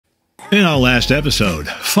In our last episode,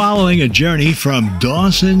 following a journey from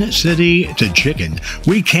Dawson City to Chicken,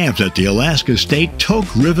 we camped at the Alaska State Tok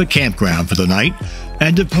River Campground for the night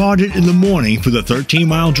and departed in the morning for the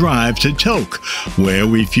 13-mile drive to Tok, where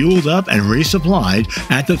we fueled up and resupplied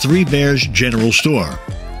at the Three Bears General Store.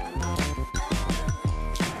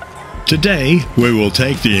 Today, we will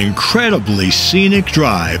take the incredibly scenic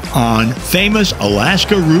drive on famous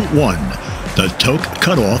Alaska Route 1, the Tok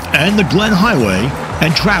Cutoff and the Glen Highway,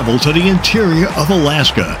 and travel to the interior of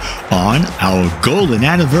Alaska on our Golden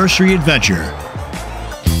Anniversary adventure.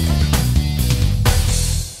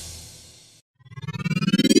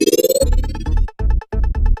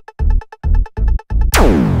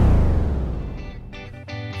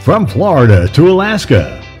 From Florida to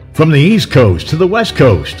Alaska, from the East Coast to the West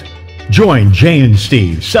Coast, join Jane and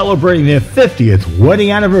Steve celebrating their 50th wedding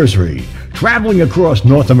anniversary, traveling across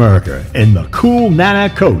North America in the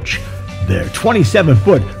CoolNanaCoach, their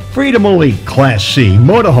 27-foot Freedom Elite Class C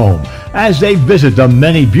motorhome, as they visit the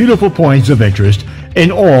many beautiful points of interest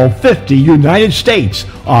in all 50 United States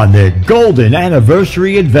on their Golden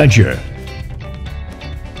Anniversary adventure.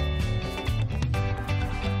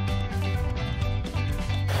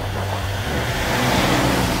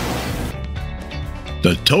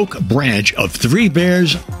 The Tok branch of Three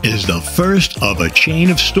Bears is the first of a chain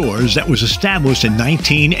of stores that was established in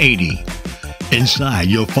 1980. Inside,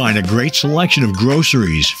 you'll find a great selection of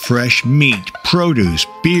groceries, fresh meat, produce,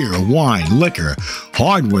 beer, wine, liquor,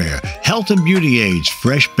 hardware, health and beauty aids,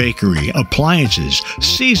 fresh bakery, appliances,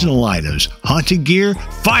 seasonal items, hunting gear,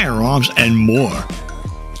 firearms, and more.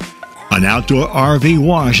 An outdoor RV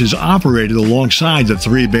wash is operated alongside the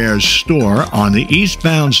Three Bears store on the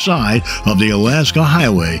eastbound side of the Alaska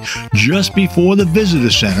Highway, just before the visitor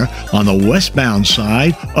center on the westbound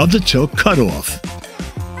side of the Tok Cutoff.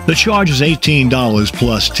 The charge is $18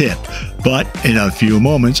 plus tip, but in a few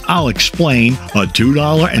moments I'll explain a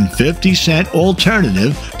 $2.50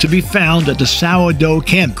 alternative to be found at the Sourdough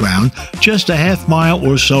Campground just a half-mile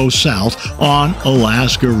or so south on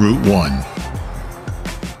Alaska Route 1.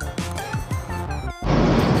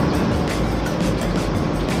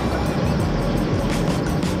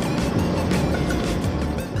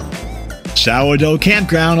 Sourdough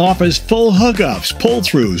Campground offers full hookups,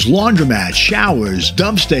 pull-throughs, laundromats, showers,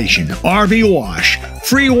 dump station, RV wash,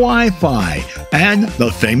 free Wi-Fi, and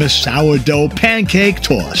the famous sourdough pancake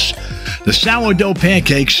toss. The sourdough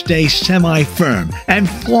pancakes stay semi-firm and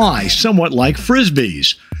fly somewhat like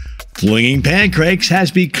frisbees. Flinging pancakes has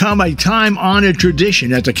become a time-honored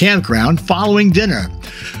tradition at the campground following dinner.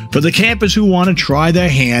 For the campers who want to try their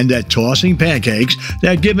hand at tossing pancakes,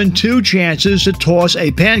 they're given 2 chances to toss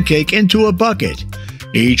a pancake into a bucket.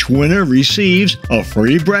 Each winner receives a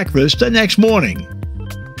free breakfast the next morning.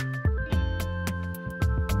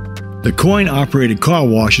 The coin-operated car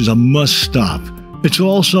wash is a must-stop. It's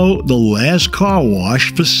also the last car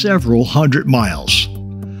wash for several hundred miles.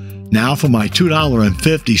 Now for my $2.50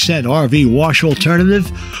 RV wash alternative,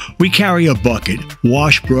 we carry a bucket,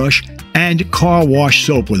 wash brush, and car wash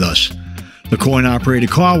soap with us. The coin-operated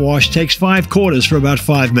car wash takes 5 quarters for about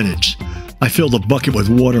 5 minutes. I fill the bucket with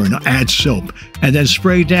water and add soap, and then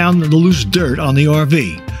spray down the loose dirt on the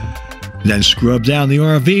RV. Then scrub down the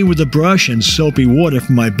RV with a brush and soapy water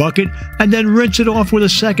from my bucket, and then rinse it off with a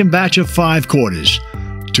second batch of 5 quarters.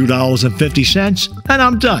 $2.50, and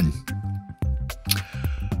I'm done.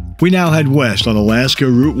 We now head west on Alaska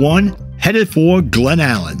Route 1, headed for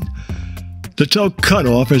Glennallen. The Tok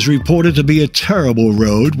Cutoff is reported to be a terrible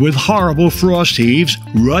road with horrible frost heaves,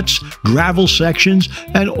 ruts, gravel sections,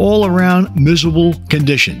 and all-around miserable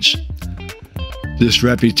conditions. This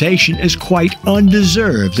reputation is quite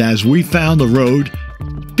undeserved, as we found the road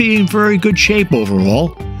being in very good shape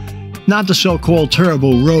overall, not the so-called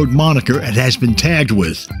terrible road moniker it has been tagged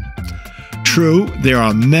with. True, there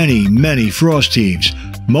are many frost heaves,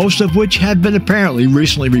 most of which have been apparently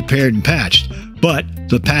recently repaired and patched, but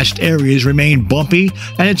the patched areas remain bumpy,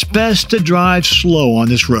 and it's best to drive slow on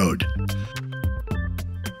this road.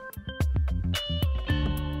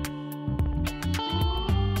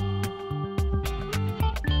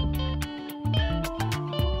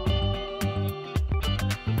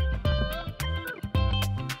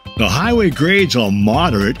 The highway grades are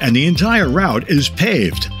moderate and the entire route is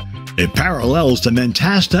paved. It parallels the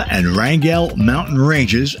Mentasta and Wrangell mountain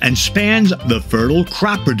ranges and spans the fertile,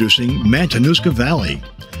 crop-producing Matanuska Valley.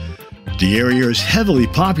 The area is heavily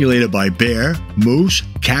populated by bear, moose,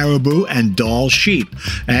 caribou, and Dall sheep,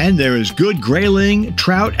 and there is good grayling,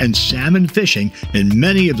 trout, and salmon fishing in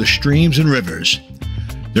many of the streams and rivers.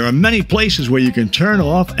 There are many places where you can turn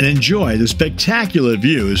off and enjoy the spectacular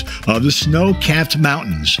views of the snow-capped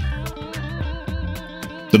mountains.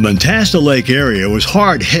 The Montasta Lake area was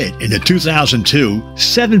hard hit in the 2002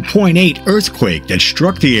 7.8 earthquake that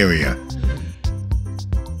struck the area.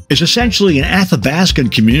 It's essentially an Athabascan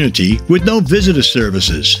community with no visitor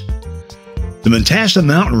services. The Montasta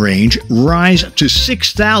mountain range rises to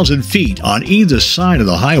 6,000 feet on either side of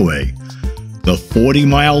the highway. The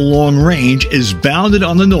 40-mile-long range is bounded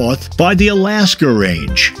on the north by the Alaska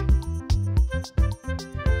Range.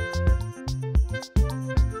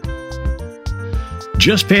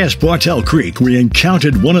 Just past Bartell Creek, we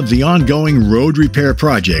encountered one of the ongoing road repair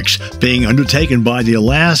projects being undertaken by the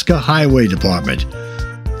Alaska Highway Department.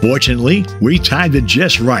 Fortunately, we timed it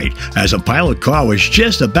just right, as a pilot car was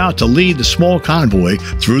just about to lead the small convoy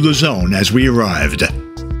through the zone as we arrived.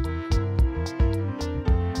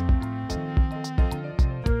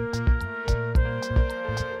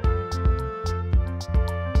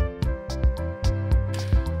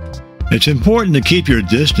 It's important to keep your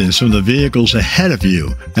distance from the vehicles ahead of you,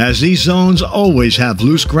 as these zones always have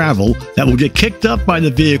loose gravel that will get kicked up by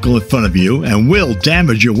the vehicle in front of you and will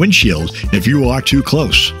damage your windshield if you are too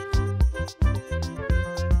close.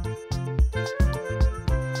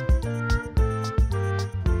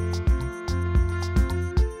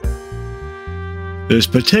 This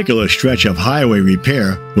particular stretch of highway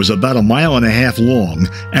repair was about 1.5 miles long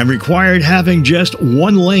and required having just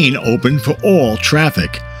one lane open for all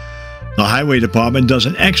traffic. The Highway Department does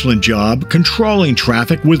an excellent job controlling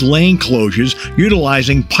traffic with lane closures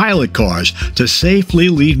utilizing pilot cars to safely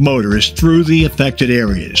lead motorists through the affected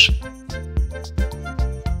areas.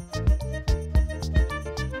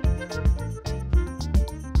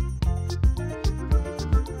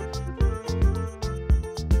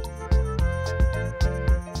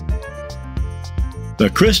 The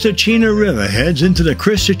Christachina River heads into the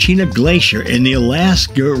Christachina Glacier in the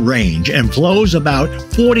Alaska Range and flows about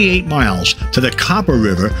 48 miles to the Copper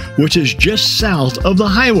River, which is just south of the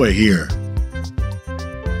highway here.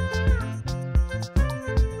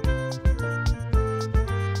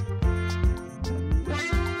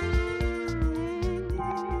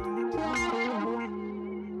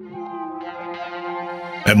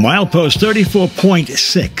 At milepost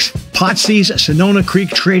 34.6, Potsy's Sonona Creek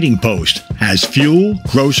Trading Post has fuel,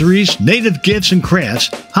 groceries, native gifts and crafts,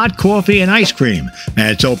 hot coffee and ice cream, and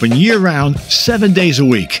it's open year-round, 7 days a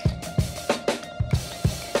week.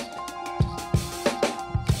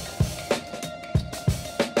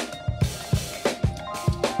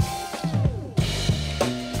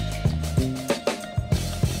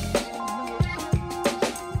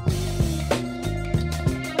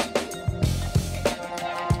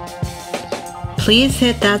 Please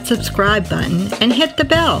hit that subscribe button and hit the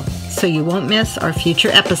bell so you won't miss our future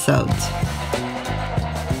episodes.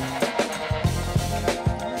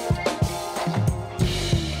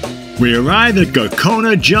 We arrive at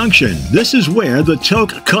Talkeetna Junction. This is where the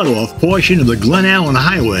Tok Cutoff portion of the Glennallen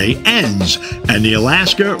Highway ends, and the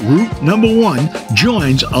Alaska Route No. 1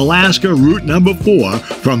 joins Alaska Route No. 4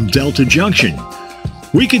 from Delta Junction.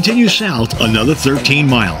 We continue south another 13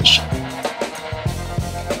 miles.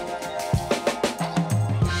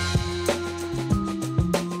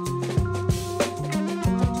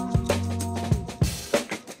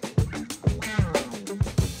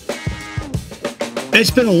 It's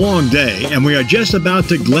been a long day, and we are just about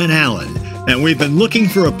to Glennallen, and we've been looking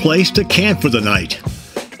for a place to camp for the night.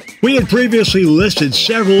 We had previously listed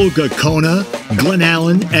several Talkeetna,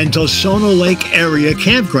 Glennallen, and Tolsona Lake area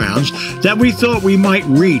campgrounds that we thought we might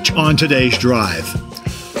reach on today's drive.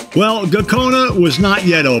 Well, Talkeetna was not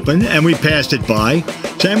yet open, and we passed it by,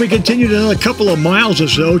 and we continued another couple of miles or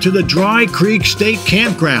so to the Dry Creek State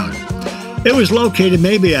Campground. It was located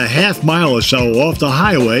maybe a half mile or so off the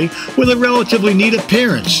highway with a relatively neat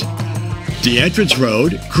appearance. The entrance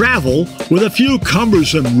road, gravel, with a few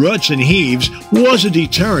cumbersome ruts and heaves, was a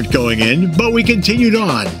deterrent going in, but we continued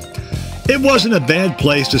on. It wasn't a bad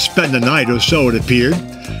place to spend the night or so, it appeared.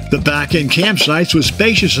 The back-end campsites were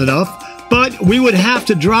spacious enough, but we would have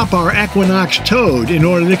to drop our Equinox Toad in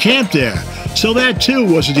order to camp there, so that too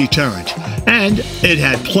was a deterrent. And it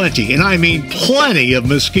had plenty, and I mean plenty, of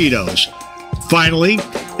mosquitoes. Finally,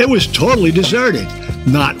 it was totally deserted.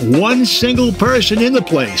 Not one single person in the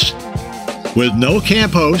place. With no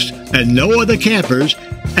camp host and no other campers,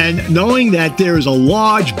 and knowing that there is a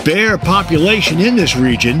large bear population in this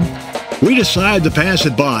region, we decided to pass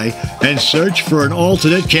it by and search for an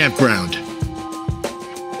alternate campground.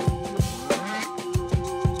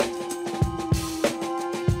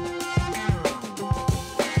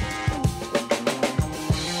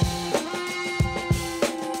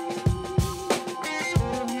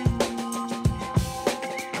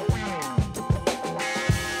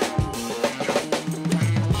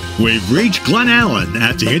 We've reached Glennallen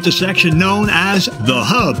at the intersection known as the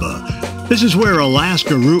Hub. This is where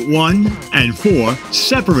Alaska Route 1 and 4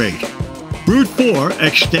 separate. Route 4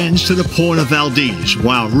 extends to the Port of Valdez,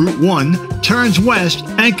 while Route 1 turns west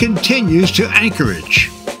and continues to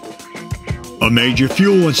Anchorage. A major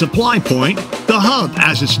fuel and supply point, the Hub,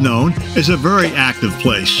 as it's known, is a very active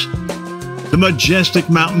place. The majestic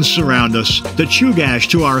mountains surround us, the Chugach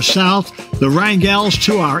to our south, the Wrangells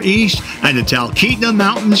to our east, and the Talkeetna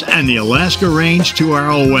Mountains and the Alaska Range to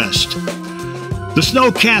our west. The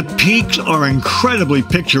snow-capped peaks are incredibly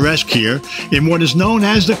picturesque here in what is known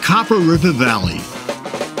as the Copper River Valley.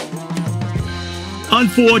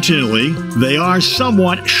 Unfortunately, they are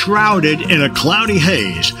somewhat shrouded in a cloudy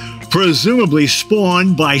haze, presumably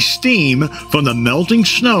spawned by steam from the melting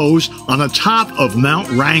snows on the top of Mount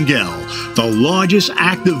Wrangell, the largest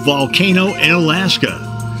active volcano in Alaska.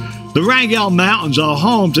 The Wrangell Mountains are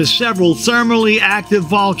home to several thermally active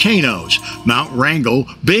volcanoes, Mount Wrangell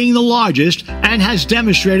being the largest and has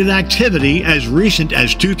demonstrated activity as recent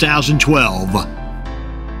as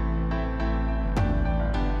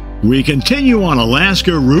 2012. We continue on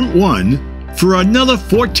Alaska Route 1 for another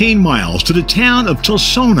 14 miles to the town of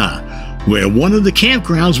Tolsona, where one of the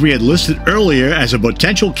campgrounds we had listed earlier as a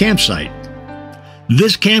potential campsite.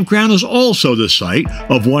 This campground is also the site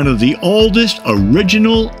of one of the oldest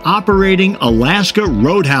original operating Alaska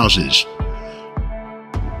roadhouses.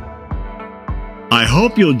 I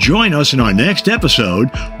hope you'll join us in our next episode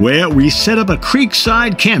where we set up a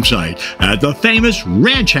creekside campsite at the famous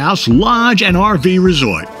Ranch House Lodge and RV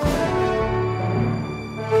Resort.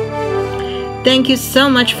 Thank you so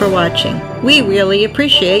much for watching. We really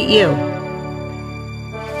appreciate you.